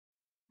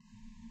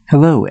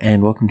Hello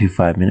and welcome to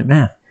 5-Minute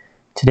Math.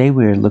 Today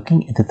we are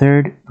looking at the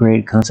third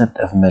grade concept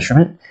of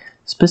measurement,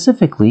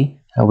 specifically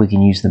how we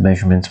can use the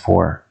measurements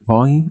for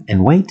volume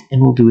and weight,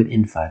 and we'll do it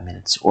in 5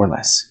 minutes or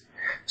less.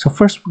 So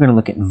first we're going to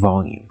look at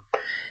volume.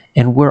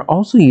 And we're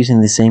also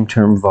using the same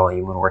term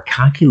volume when we're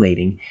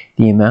calculating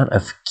the amount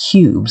of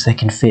cubes that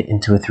can fit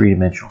into a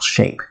three-dimensional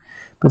shape.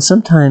 But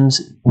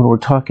sometimes when we're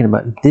talking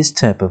about this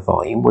type of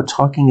volume, we're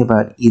talking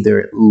about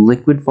either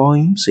liquid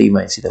volume, so you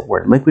might see the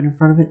word liquid in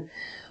front of it,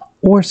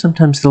 or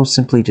sometimes they'll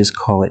simply just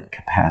call it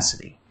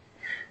capacity.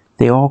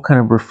 They all kind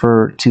of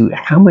refer to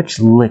how much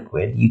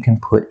liquid you can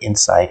put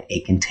inside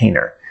a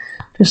container.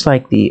 Just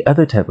like the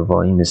other type of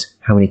volume is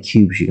how many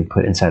cubes you can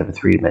put inside of a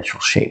three-dimensional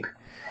shape.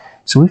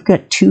 So we've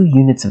got two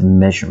units of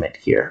measurement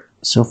here.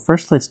 So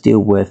first let's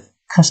deal with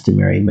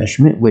customary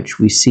measurement, which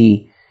we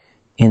see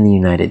in the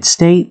United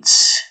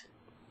States.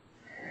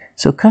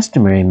 So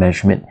customary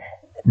measurement,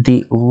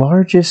 the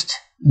largest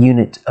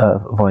unit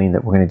of volume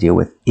that we're going to deal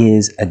with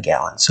is a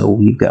gallon. So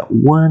we've got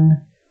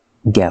 1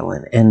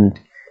 gallon, and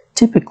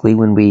typically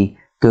when we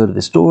go to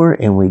the store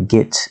and we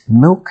get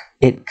milk,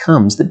 it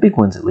comes, the big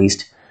ones at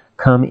least,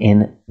 come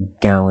in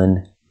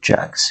gallon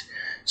jugs.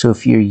 So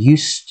if you're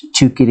used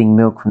to getting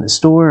milk from the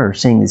store or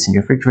seeing this in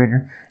your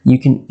refrigerator, you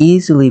can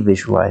easily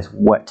visualize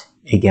what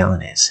a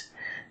gallon is.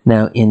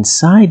 Now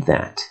inside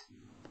that,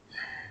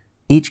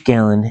 each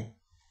gallon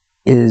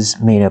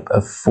is made up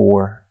of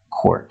 4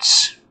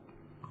 quarts.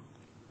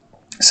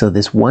 So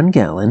this 1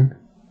 gallon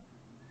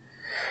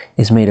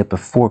is made up of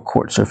 4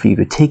 quarts. So if you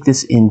could take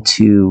this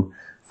into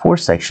 4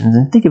 sections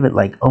and think of it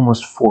like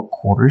almost 4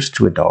 quarters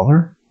to a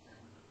dollar,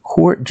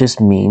 quart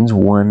just means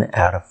 1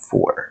 out of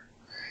 4.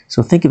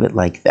 So think of it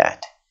like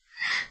that.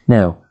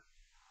 Now,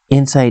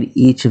 inside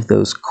each of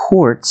those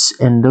quarts,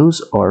 and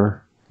those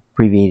are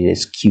abbreviated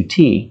as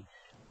QT,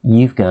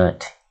 you've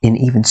got an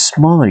even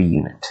smaller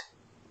unit.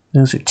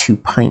 Those are 2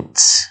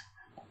 pints.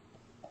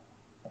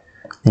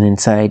 And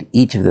inside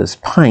each of those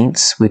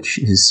pints, which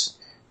is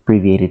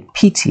abbreviated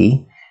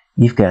PT,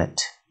 you've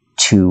got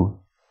 2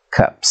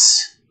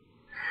 cups.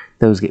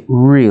 Those get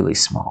really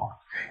small.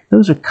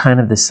 Those are kind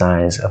of the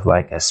size of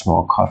like a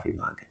small coffee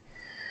mug.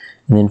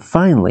 And then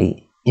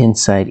finally,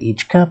 inside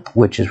each cup,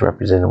 which is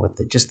represented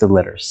with just the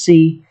letter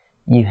C,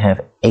 you have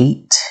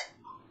 8.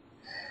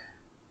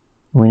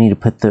 We need to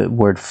put the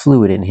word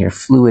fluid in here,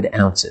 fluid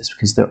ounces,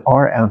 because there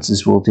are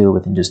ounces we'll deal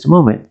with in just a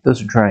moment.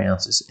 Those are dry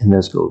ounces, and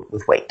those go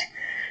with weight.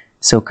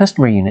 So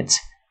customary units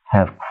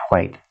have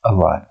quite a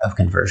lot of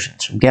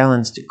conversions, from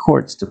gallons to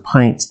quarts to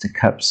pints to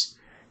cups,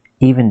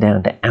 even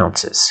down to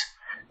ounces.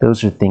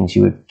 Those are things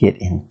you would get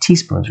in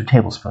teaspoons or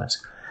tablespoons.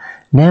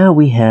 Now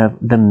we have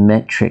the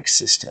metric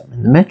system.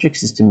 And the metric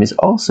system is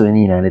also in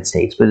the United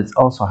States, but it's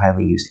also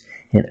highly used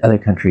in other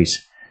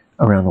countries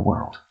around the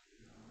world.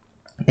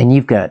 And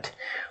you've got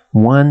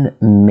one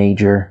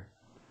major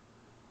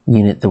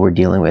unit that we're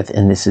dealing with,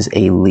 and this is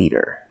a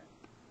liter.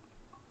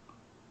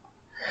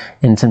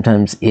 And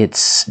sometimes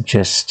it's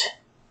just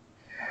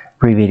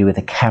abbreviated with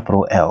a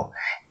capital L.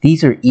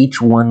 These are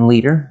each 1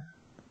 liter.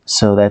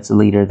 So that's a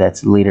liter,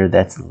 that's a liter,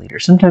 that's a liter.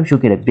 Sometimes you'll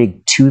get a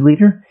big 2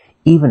 liter,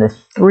 even a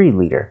 3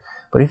 liter.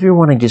 But if you're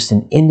wanting just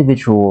an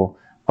individual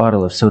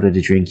bottle of soda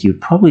to drink,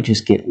 you'd probably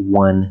just get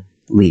 1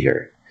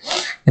 liter.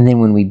 And then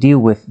when we deal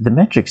with the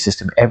metric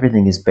system,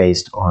 everything is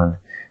based on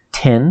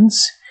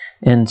tens.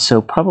 And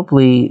so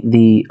probably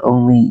the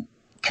only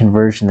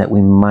conversion that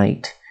we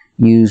might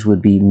use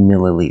would be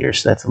milliliters.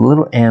 So that's a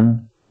little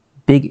m,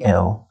 big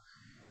L.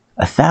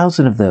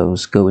 1,000 of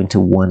those go into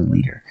 1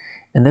 liter.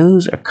 And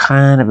those are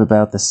kind of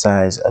about the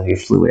size of your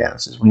fluid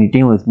ounces. When you're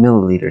dealing with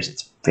milliliters,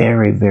 it's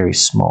very, very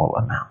small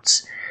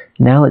amounts.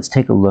 Now let's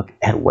take a look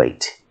at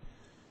weight.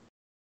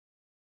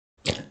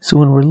 So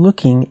when we're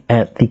looking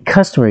at the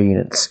customary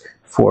units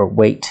for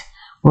weight,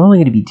 we're only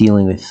going to be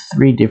dealing with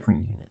 3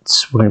 different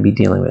units. We're going to be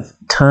dealing with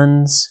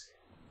tons,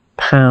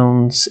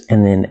 pounds,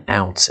 and then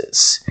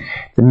ounces.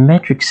 The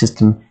metric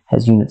system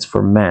has units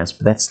for mass,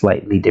 but that's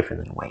slightly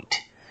different than weight.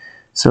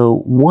 So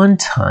 1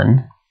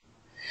 ton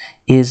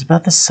is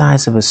about the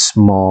size of a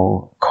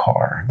small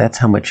car. That's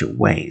how much it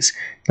weighs.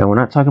 Now, we're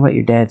not talking about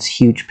your dad's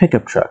huge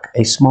pickup truck.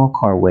 A small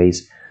car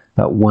weighs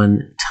about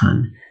 1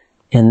 ton,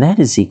 and that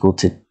is equal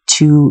to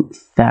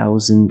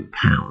 2,000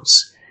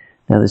 pounds.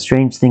 Now, the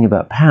strange thing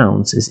about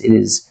pounds is it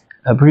is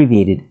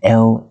abbreviated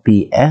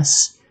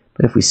LBS,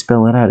 but if we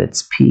spell it out,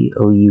 it's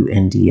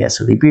POUNDS.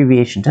 So the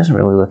abbreviation doesn't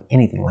really look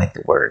anything like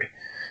the word,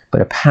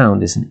 but a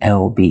pound is an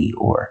LB,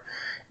 or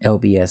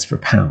LBS for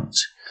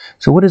pounds.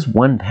 So what is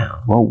 1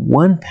 pound? Well,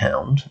 1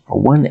 pound, or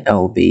 1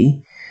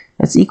 LB,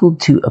 that's equal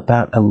to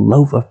about a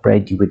loaf of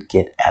bread you would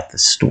get at the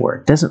store.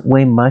 It doesn't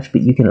weigh much,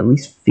 but you can at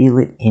least feel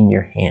it in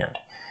your hand.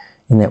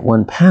 And that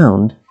 1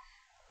 pound,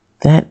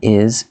 that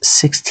is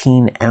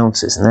 16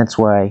 ounces. And that's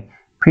why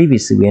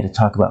previously we had to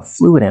talk about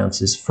fluid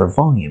ounces for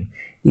volume.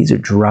 These are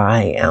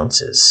dry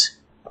ounces.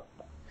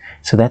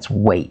 So that's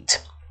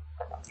weight.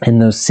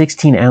 And those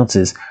 16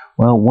 ounces,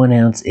 well, 1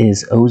 ounce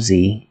is OZ,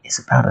 is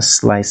about a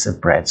slice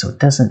of bread. So it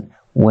doesn't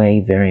weigh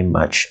very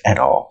much at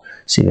all.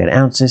 So you've got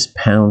ounces,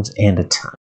 pounds, and a ton.